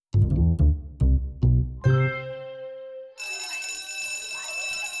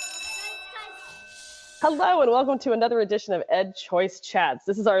Hello and welcome to another edition of Ed Choice Chats.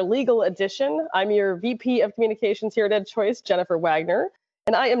 This is our legal edition. I'm your VP of Communications here at Ed Choice, Jennifer Wagner,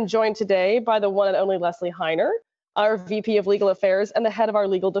 and I am joined today by the one and only Leslie Heiner, our VP of Legal Affairs and the head of our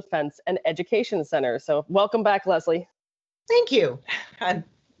Legal Defense and Education Center. So welcome back, Leslie. Thank you. I'm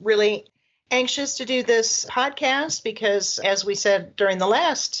really anxious to do this podcast because, as we said during the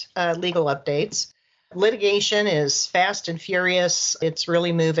last legal updates, litigation is fast and furious. It's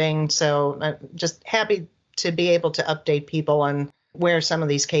really moving. So I'm just happy to be able to update people on where some of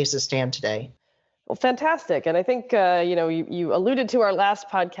these cases stand today. Well, fantastic. And I think, you alluded to our last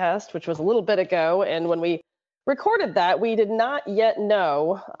podcast, which was a little bit ago. And when we recorded that, we did not yet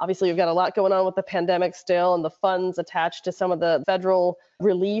know. Obviously, we've got a lot going on with the pandemic still and the funds attached to some of the federal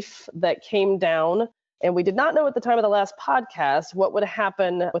relief that came down. And we did not know at the time of the last podcast what would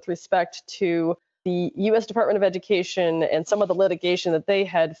happen with respect to the U.S. Department of Education and some of the litigation that they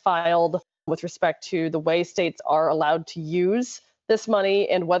had filed with respect to the way states are allowed to use this money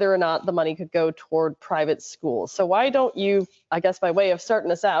and whether or not the money could go toward private schools. So why don't you, I guess by way of starting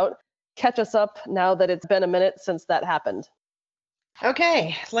us out, catch us up now that it's been a minute since that happened?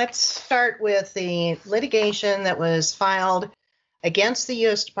 Okay, let's start with the litigation that was filed against the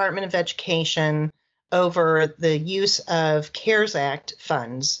U.S. Department of Education over the use of CARES Act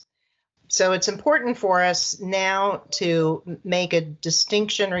funds. So it's important for us now to make a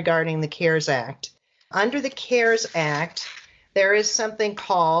distinction regarding the CARES Act. Under the CARES Act, there is something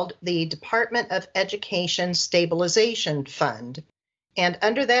called the Department of Education Stabilization Fund. And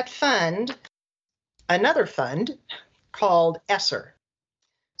under that fund, another fund called ESSER.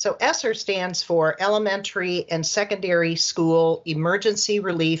 So ESSER stands for Elementary and Secondary School Emergency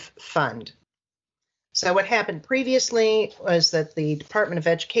Relief Fund. So what happened previously was that the Department of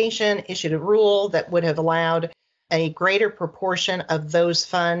Education issued a rule that would have allowed a greater proportion of those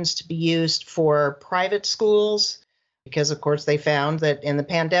funds to be used for private schools, because, of course, they found that in the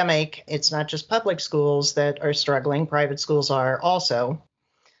pandemic, it's not just public schools that are struggling, private schools are also.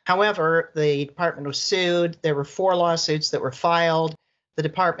 However, the department was sued. There were 4 lawsuits that were filed. The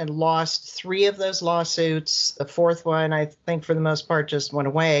department lost 3 of those lawsuits. The 4th one, I think, for the most part, just went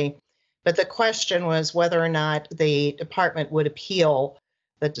away. But the question was whether or not the department would appeal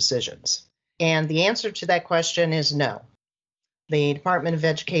the decisions. And the answer to that question is no. The Department of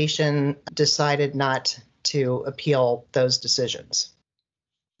Education decided not to appeal those decisions.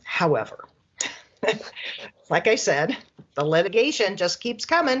 However, like I said, the litigation just keeps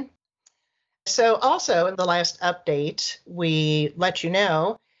coming. So also in the last update, we let you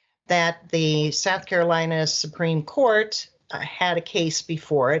know that the South Carolina Supreme Court had a case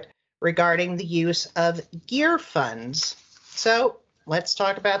before it regarding the use of GEER funds. So let's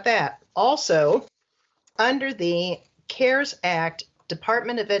talk about that. Also, under the CARES Act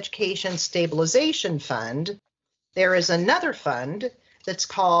Department of Education Stabilization Fund, there is another fund that's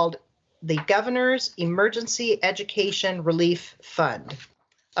called the Governor's Emergency Education Relief Fund,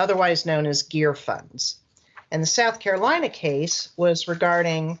 otherwise known as GEER funds. And the South Carolina case was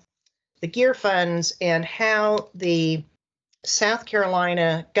regarding the GEER funds and how the South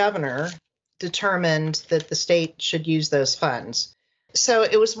Carolina governor determined that the state should use those funds. So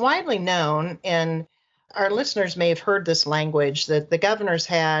it was widely known, and our listeners may have heard this language, that the governors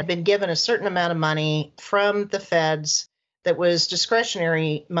had been given a certain amount of money from the feds that was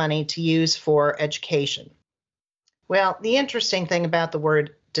discretionary money to use for education. Well, the interesting thing about the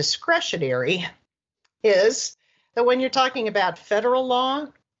word discretionary is that when you're talking about federal law,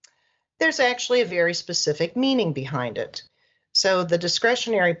 there's actually a very specific meaning behind it. So the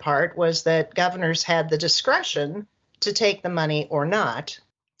discretionary part was that governors had the discretion to take the money or not,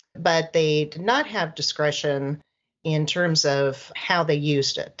 but they did not have discretion in terms of how they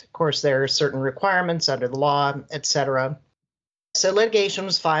used it. Of course, there are certain requirements under the law, etc. So litigation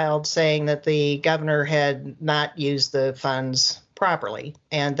was filed saying that the governor had not used the funds properly,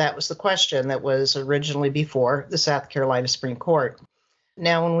 and that was the question that was originally before the South Carolina Supreme Court.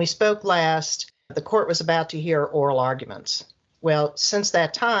 Now, when we spoke last, the court was about to hear oral arguments. Well, since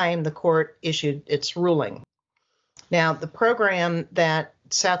that time, the court issued its ruling. Now, the program that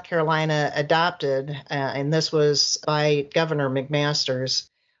South Carolina adopted, and this was by Governor McMaster's,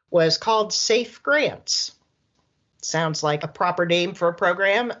 was called Safe Grants. Sounds like a proper name for a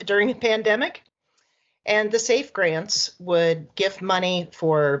program during a pandemic. And the Safe Grants would give money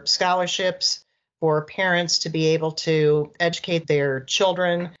for scholarships for parents to be able to educate their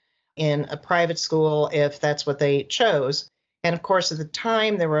children in a private school if that's what they chose. And of course, at the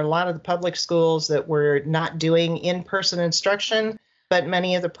time, there were a lot of the public schools that were not doing in-person instruction, but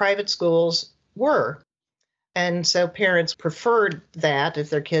many of the private schools were. And so parents preferred that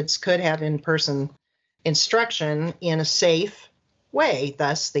if their kids could have in-person instruction in a safe way,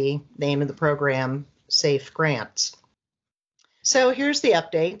 thus the name of the program, Safe Grants. So here's the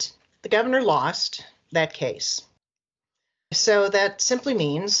update. The governor lost that case. So that simply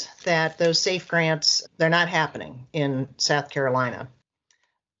means that those safe grants, they're not happening in South Carolina.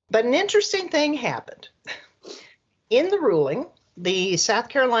 But an interesting thing happened. In the ruling, the South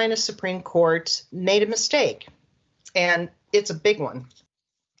Carolina Supreme Court made a mistake, and it's a big one.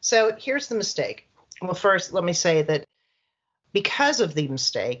 So here's the mistake. Well, first, let me say that because of the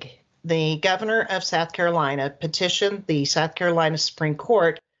mistake, the governor of South Carolina petitioned the South Carolina Supreme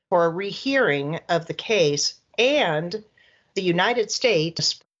Court for a rehearing of the case, and the United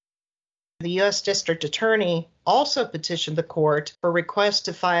States, the U.S. District Attorney, also petitioned the court for a request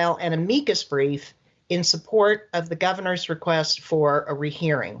to file an amicus brief in support of the governor's request for a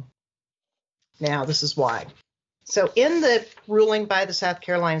rehearing. Now, this is why. So in the ruling by the South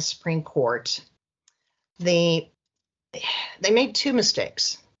Carolina Supreme Court, they made two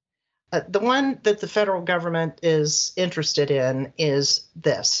mistakes. The one that the federal government is interested in is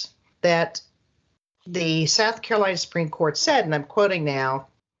this, that the South Carolina Supreme Court said, and I'm quoting now,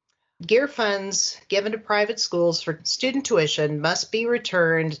 GEER funds given to private schools for student tuition must be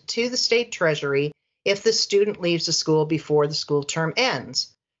returned to the state treasury if the student leaves the school before the school term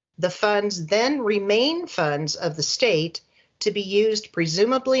ends. The funds then remain funds of the state to be used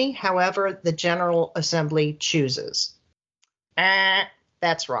presumably however the General Assembly chooses.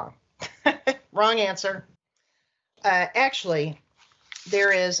 That's wrong. Wrong answer. Actually,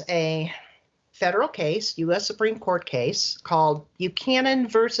 there is a federal case, U.S. Supreme Court case, called Buchanan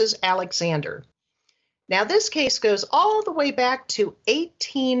versus Alexander. Now, this case goes all the way back to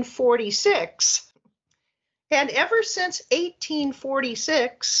 1846. And ever since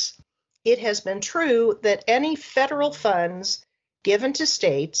 1846, it has been true that any federal funds given to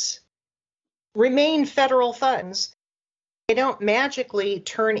states remain federal funds. They don't magically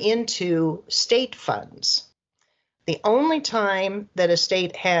turn into state funds. The only time that a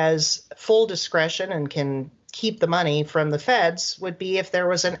state has full discretion and can keep the money from the feds would be if there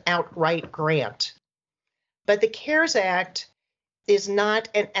was an outright grant. But the CARES Act is not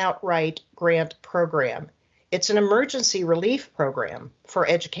an outright grant program. It's an emergency relief program for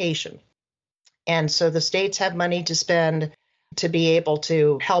education. And so the states have money to spend to be able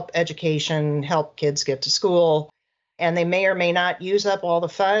to help education, help kids get to school. And they may or may not use up all the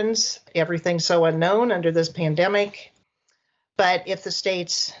funds. Everything's so unknown under this pandemic. But if the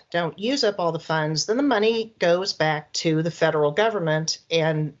states don't use up all the funds, then the money goes back to the federal government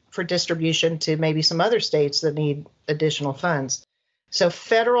and for distribution to maybe some other states that need additional funds. So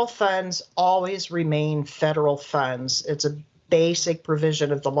federal funds always remain federal funds. It's a basic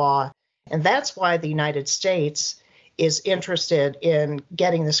provision of the law. And that's why the United States is interested in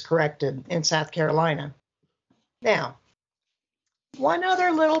getting this corrected in South Carolina. Now, one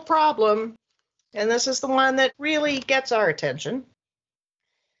other little problem, and this is the one that really gets our attention.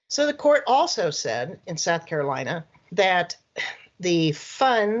 So the court also said in South Carolina that the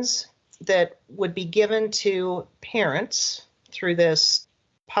funds that would be given to parents through this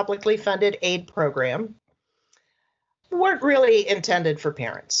publicly funded aid program weren't really intended for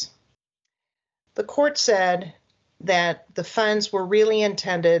parents. The court said that the funds were really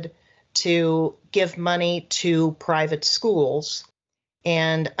intended to give money to private schools.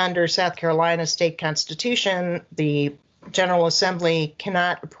 And under South Carolina state constitution, the General Assembly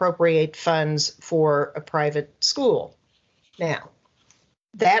cannot appropriate funds for a private school. Now,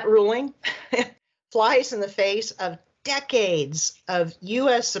 that ruling flies in the face of decades of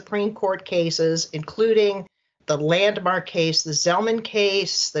U.S. Supreme Court cases, including the landmark case, the Zelman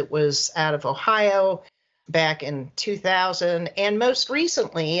case that was out of Ohio back in 2000, and most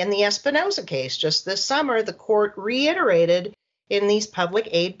recently in the Espinoza case just this summer, the court reiterated in these public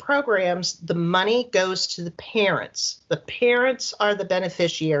aid programs, the money goes to the parents. The parents are the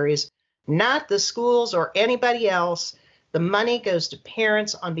beneficiaries, not the schools or anybody else. The money goes to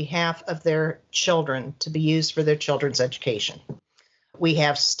parents on behalf of their children to be used for their children's education. We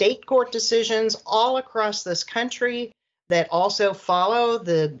have state court decisions all across this country that also follow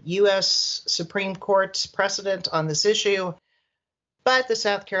the U.S. Supreme Court's precedent on this issue, but the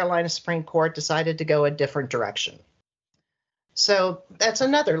South Carolina Supreme Court decided to go a different direction. So that's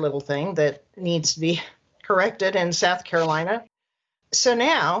another little thing that needs to be corrected in South Carolina. So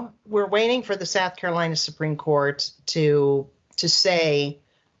now we're waiting for the South Carolina Supreme Court to say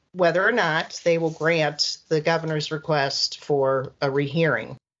whether or not they will grant the governor's request for a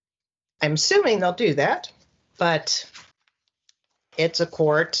rehearing. I'm assuming they'll do that, but it's a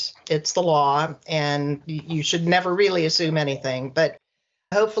court, it's the law, and you should never really assume anything. But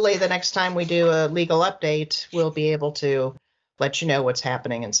Hopefully the next time we do a legal update, we'll be able to let you know what's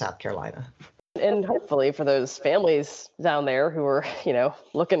happening in South Carolina. And hopefully for those families down there who are,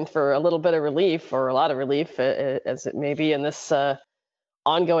 looking for a little bit of relief or a lot of relief, as it may be in this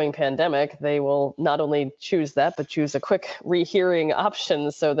ongoing pandemic, they will not only choose that, but choose a quick rehearing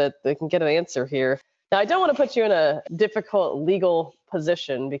option so that they can get an answer here. Now, I don't want to put you in a difficult legal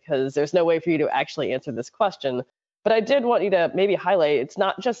position because there's no way for you to actually answer this question, but I did want you to maybe highlight it's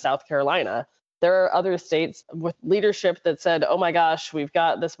not just South Carolina. There are other states with leadership that said, oh my gosh, we've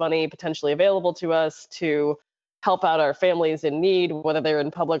got this money potentially available to us to help out our families in need, whether they're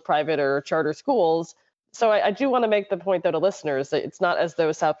in public, private, or charter schools. So I do want to make the point, though, to listeners that it's not as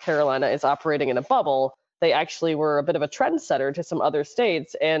though South Carolina is operating in a bubble. They actually were a bit of a trendsetter to some other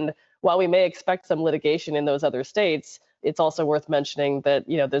states. And while we may expect some litigation in those other states, it's also worth mentioning that,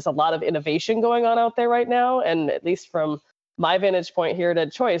 there's a lot of innovation going on out there right now. And at least from my vantage point here at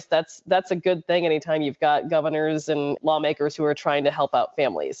EdChoice, that's a good thing anytime you've got governors and lawmakers who are trying to help out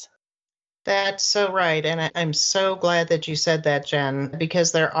families. That's so right. And I'm so glad that you said that, Jen,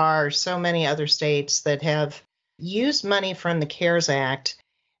 because there are so many other states that have used money from the CARES Act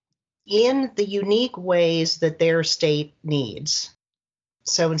in the unique ways that their state needs.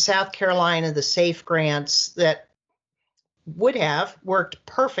 So in South Carolina, the SAFE grants that would have worked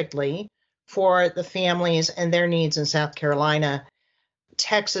perfectly for the families and their needs in South Carolina.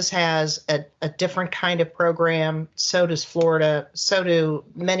 Texas has a different kind of program. So does Florida. So do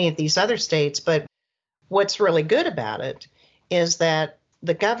many of these other states. But what's really good about it is that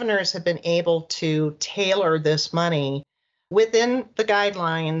the governors have been able to tailor this money within the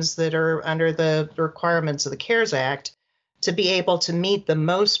guidelines that are under the requirements of the CARES Act to be able to meet the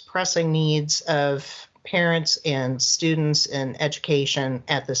most pressing needs of parents and students in education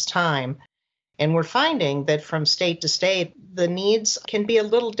at this time. And we're finding that from state to state, the needs can be a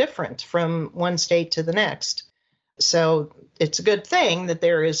little different from one state to the next. So it's a good thing that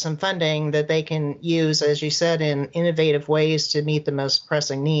there is some funding that they can use, as you said, in innovative ways to meet the most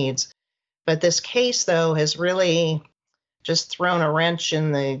pressing needs. But this case, though, has really just thrown a wrench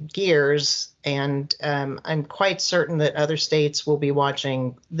in the gears. And I'm quite certain that other states will be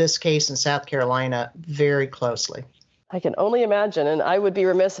watching this case in South Carolina very closely. I can only imagine. And I would be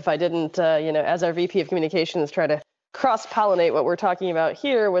remiss if I didn't, as our VP of Communications, try to cross-pollinate what we're talking about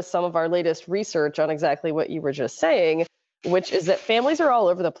here with some of our latest research on exactly what you were just saying, which is that families are all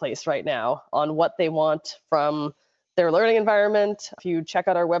over the place right now on what they want from their learning environment. If you check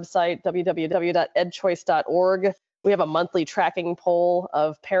out our website, www.edchoice.org, we have a monthly tracking poll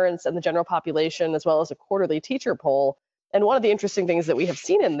of parents and the general population, as well as a quarterly teacher poll. And one of the interesting things that we have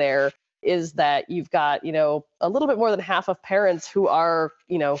seen in there is that you've got, a little bit more than half of parents who are,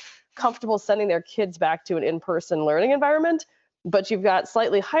 comfortable sending their kids back to an in-person learning environment, but you've got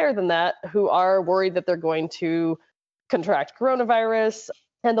slightly higher than that who are worried that they're going to contract coronavirus.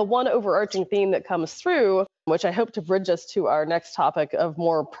 And the one overarching theme that comes through, which I hope to bridge us to our next topic of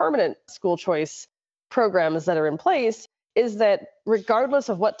more permanent school choice programs that are in place, is that regardless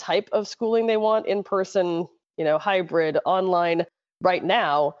of what type of schooling they want, in-person, hybrid, online, right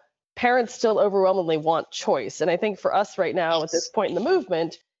now, parents still overwhelmingly want choice. And I think for us right now, at this point in the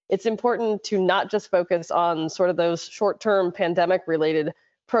movement, it's important to not just focus on sort of those short-term pandemic-related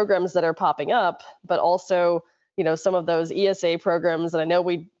programs that are popping up, but also, some of those ESA programs. And I know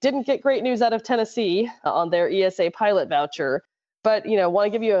we didn't get great news out of Tennessee on their ESA pilot voucher, but, want to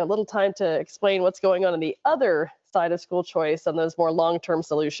give you a little time to explain what's going on the other side of school choice on those more long-term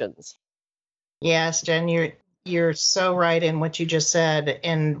solutions. Yes, Jen, you're so right in what you just said.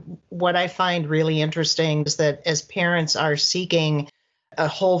 And what I find really interesting is that as parents are seeking a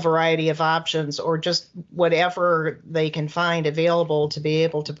whole variety of options or just whatever they can find available to be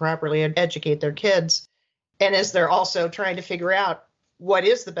able to properly educate their kids, and as they're also trying to figure out what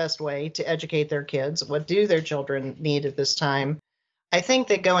is the best way to educate their kids, what do their children need at this time, I think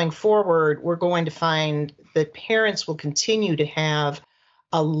that going forward, we're going to find that parents will continue to have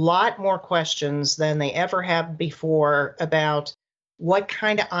a lot more questions than they ever have before about what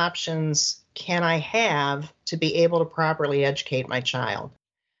kind of options can I have to be able to properly educate my child.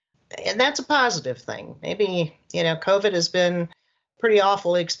 And that's a positive thing. Maybe, COVID has been a pretty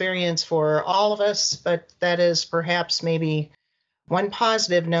awful experience for all of us, but that is perhaps maybe one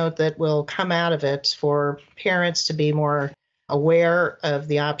positive note that will come out of it for parents to be more aware of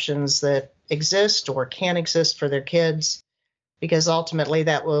the options that exist or can exist for their kids, because ultimately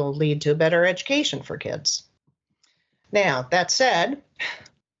that will lead to a better education for kids. Now, that said,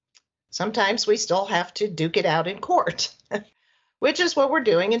 sometimes we still have to duke it out in court, which is what we're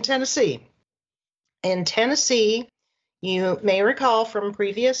doing in Tennessee. In Tennessee, You may recall from a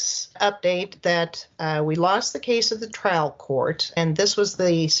previous update that we lost the case of the trial court, and this was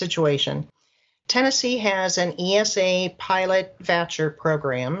the situation. Tennessee has an ESA pilot voucher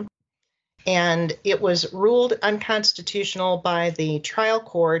program, and it was ruled unconstitutional by the trial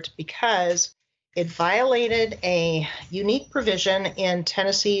court because it violated a unique provision in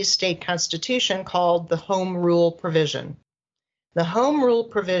Tennessee's state constitution called the Home Rule provision. The Home Rule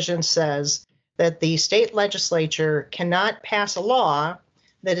provision says that the state legislature cannot pass a law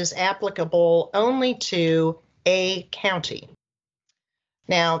that is applicable only to a county.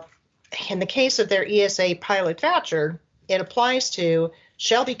 Now, in the case of their ESA pilot voucher, it applies to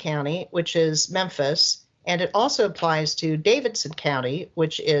Shelby County, which is Memphis, and it also applies to Davidson County,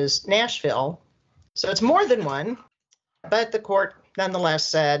 which is Nashville. So it's more than one, but the court nonetheless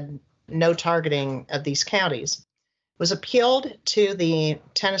said no targeting of these counties. It was appealed to the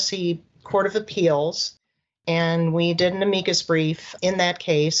Tennessee Court of Appeals, and we did an amicus brief in that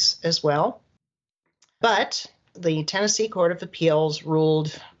case as well. But the Tennessee Court of Appeals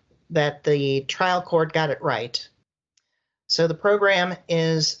ruled that the trial court got it right. So the program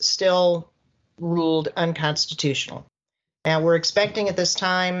is still ruled unconstitutional. Now, we're expecting at this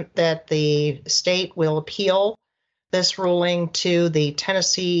time that the state will appeal this ruling to the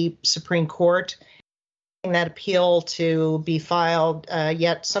Tennessee Supreme Court, and that appeal to be filed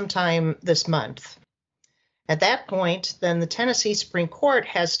yet sometime this month. At that point, then the Tennessee Supreme Court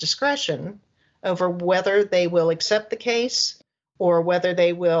has discretion over whether they will accept the case or whether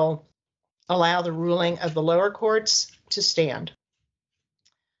they will allow the ruling of the lower courts to stand.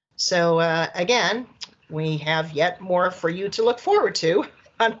 So again, we have yet more for you to look forward to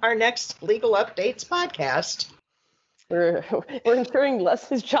on our next Legal Updates podcast. We're ensuring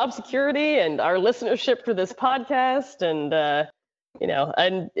Leslie's job security and our listenership for this podcast, and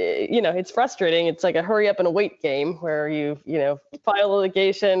it's frustrating. It's like a hurry up and a wait game where you file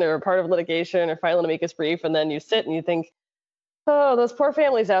litigation or part of litigation or file an amicus brief, and then you sit and you think, oh, those poor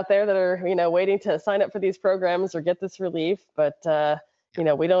families out there that are waiting to sign up for these programs or get this relief, but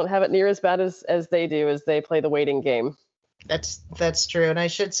we don't have it near as bad as they do as they play the waiting game. That's true, and I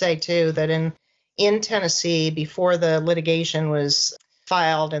should say too that in Tennessee, before the litigation was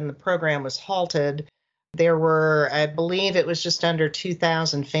filed and the program was halted, there were, I believe it was just under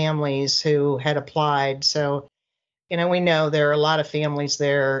 2,000 families who had applied. So, we know there are a lot of families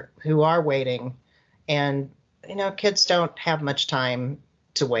there who are waiting, and, kids don't have much time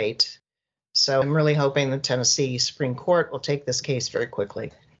to wait. So I'm really hoping the Tennessee Supreme Court will take this case very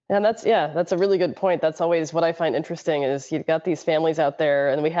quickly. And that's a really good point. That's always what I find interesting is you've got these families out there,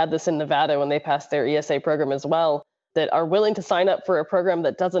 and we had this in Nevada when they passed their ESA program as well, that are willing to sign up for a program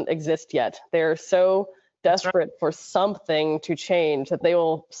that doesn't exist yet. They're so desperate for something to change that they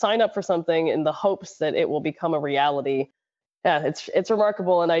will sign up for something in the hopes that it will become a reality. Yeah, it's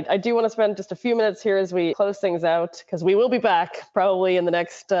remarkable. And I do want to spend just a few minutes here as we close things out, because we will be back probably in the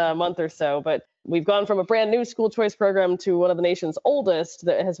next month or so. But we've gone from a brand new school choice program to one of the nation's oldest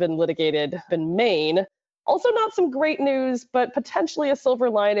that has been litigated in Maine. Also not some great news, but potentially a silver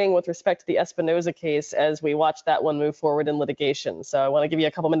lining with respect to the Espinoza case as we watch that one move forward in litigation. So I want to give you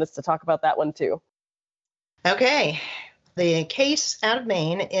a couple minutes to talk about that one too. Okay. The case out of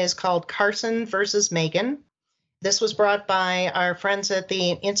Maine is called Carson versus Macon. This was brought by our friends at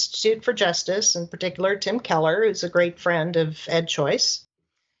the Institute for Justice, in particular Tim Keller, who's a great friend of Ed Choice.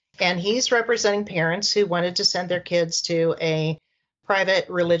 And he's representing parents who wanted to send their kids to a private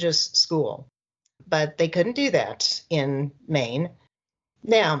religious school, but they couldn't do that in Maine.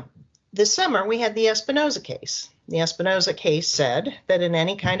 Now, this summer we had the Espinoza case. The Espinoza case said that in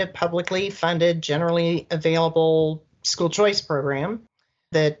any kind of publicly funded, generally available school choice program,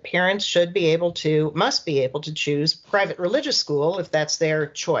 that parents must be able to choose private religious school if that's their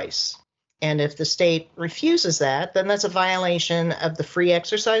choice. And if the state refuses that, then that's a violation of the Free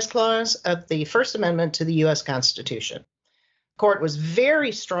Exercise Clause of the First Amendment to the U.S. Constitution. The court was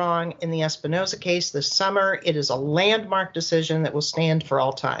very strong in the Espinoza case this summer. It is a landmark decision that will stand for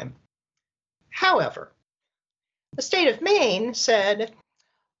all time. However, the state of Maine said,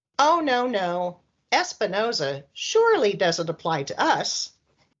 oh, no, Espinoza surely doesn't apply to us.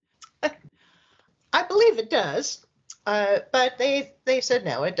 I believe it does, but they said,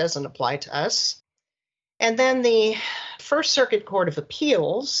 no, it doesn't apply to us. And then the First Circuit Court of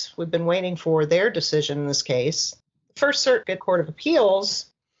Appeals, we've been waiting for their decision in this case. First Circuit Court of Appeals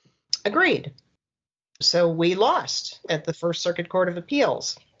agreed. So we lost at the First Circuit Court of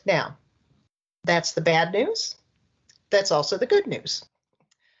Appeals. Now, that's the bad news. That's also the good news.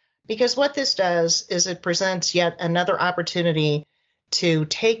 Because what this does is it presents yet another opportunity to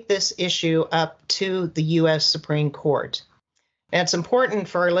take this issue up to the U.S. Supreme Court. And it's important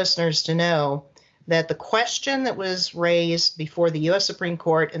for our listeners to know that the question that was raised before the U.S. Supreme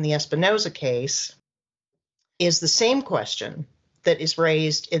Court in the Espinoza case is the same question that is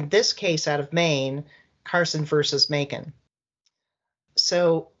raised in this case out of Maine, Carson versus Macon.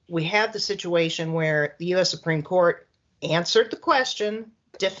 So we have the situation where the U.S. Supreme Court answered the question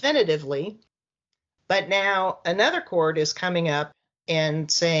definitively, but now another court is coming up and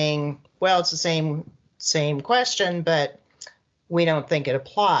saying, well, it's the same question, but we don't think it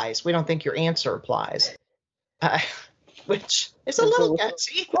applies. We don't think your answer applies, which is a little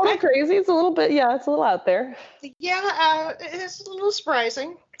gutsy. A little crazy. It's a little bit, it's a little out there. Yeah, it's a little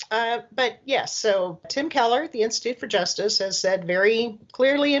surprising. But yes, so Tim Keller, the Institute for Justice, has said very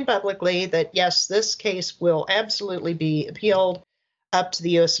clearly and publicly that, yes, this case will absolutely be appealed up to the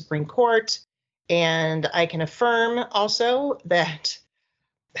U.S. Supreme Court. And I can affirm also that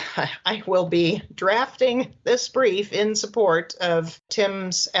I will be drafting this brief in support of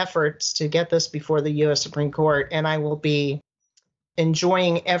Tim's efforts to get this before the U.S. Supreme Court, and I will be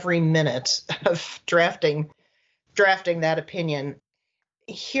enjoying every minute of drafting that opinion.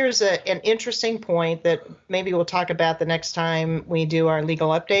 Here's an interesting point that maybe we'll talk about the next time we do our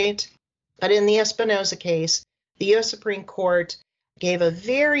legal update. But in the Espinoza case, the U.S. Supreme Court gave a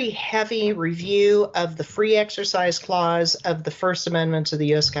very heavy review of the free exercise clause of the First Amendment to the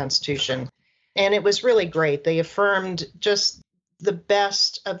U.S. Constitution. And it was really great. They affirmed just the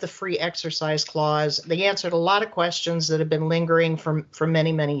best of the free exercise clause. They answered a lot of questions that have been lingering for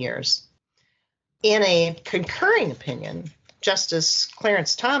many, many years. In a concurring opinion, Justice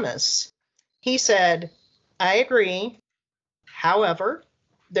Clarence Thomas, he said, I agree. However,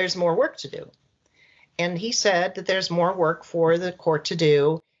 there's more work to do. And he said that there's more work for the court to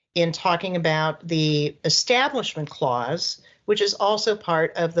do in talking about the Establishment Clause, which is also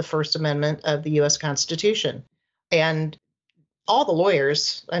part of the First Amendment of the U.S. Constitution. And all the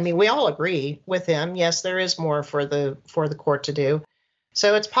lawyers, we all agree with him. Yes, there is more for the court to do.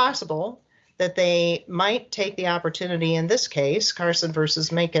 So it's possible that they might take the opportunity in this case, Carson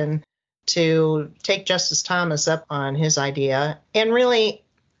versus Macon, to take Justice Thomas up on his idea and really,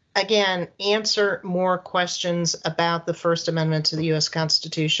 again, answer more questions about the First Amendment to the U.S.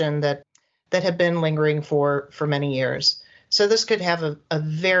 Constitution that have been lingering for many years. So this could have a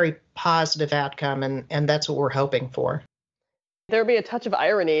very positive outcome, and that's what we're hoping for. There'd be a touch of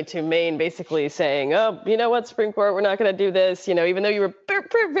irony to Maine basically saying, oh, you know what, Supreme Court, we're not going to do this, even though you were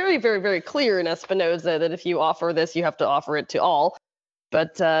very, very, very clear in Espinoza that if you offer this, you have to offer it to all.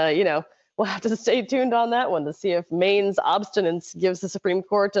 But, we'll have to stay tuned on that one to see if Maine's obstinance gives the Supreme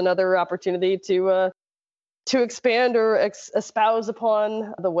Court another opportunity to expand or espouse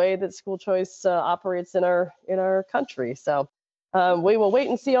upon the way that school choice operates in our country. So we will wait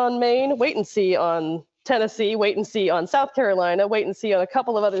and see on Maine, wait and see on Tennessee, wait and see on South Carolina, wait and see on a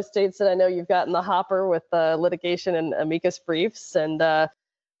couple of other states that I know you've got in the hopper with litigation and amicus briefs. And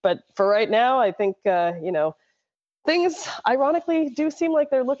but for right now, I think things ironically do seem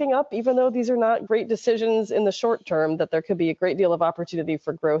like they're looking up, even though these are not great decisions in the short term, that there could be a great deal of opportunity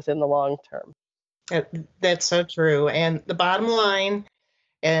for growth in the long term. That's so true. And the bottom line,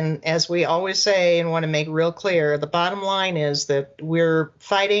 and as we always say and want to make real clear, the bottom line is that we're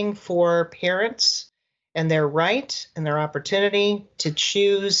fighting for parents and their right and their opportunity to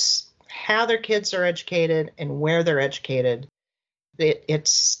choose how their kids are educated and where they're educated.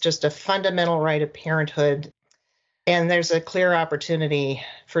 It's just a fundamental right of parenthood. And there's a clear opportunity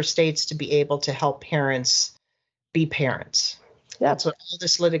for states to be able to help parents be parents. Yeah. That's what all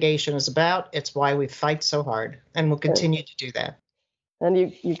this litigation is about. It's why we fight so hard, and we'll continue to do that.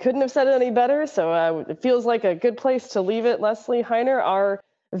 And you couldn't have said it any better. So it feels like a good place to leave it. Leslie Heiner, our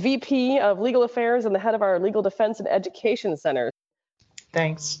VP of Legal Affairs and the head of our Legal Defense and Education Center.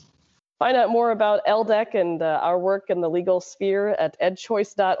 Thanks. Find out more about LDEC and our work in the legal sphere at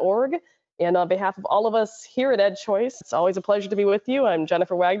edchoice.org. And on behalf of all of us here at EdChoice, it's always a pleasure to be with you. I'm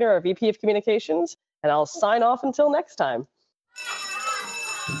Jennifer Wagner, our VP of Communications, and I'll sign off until next time.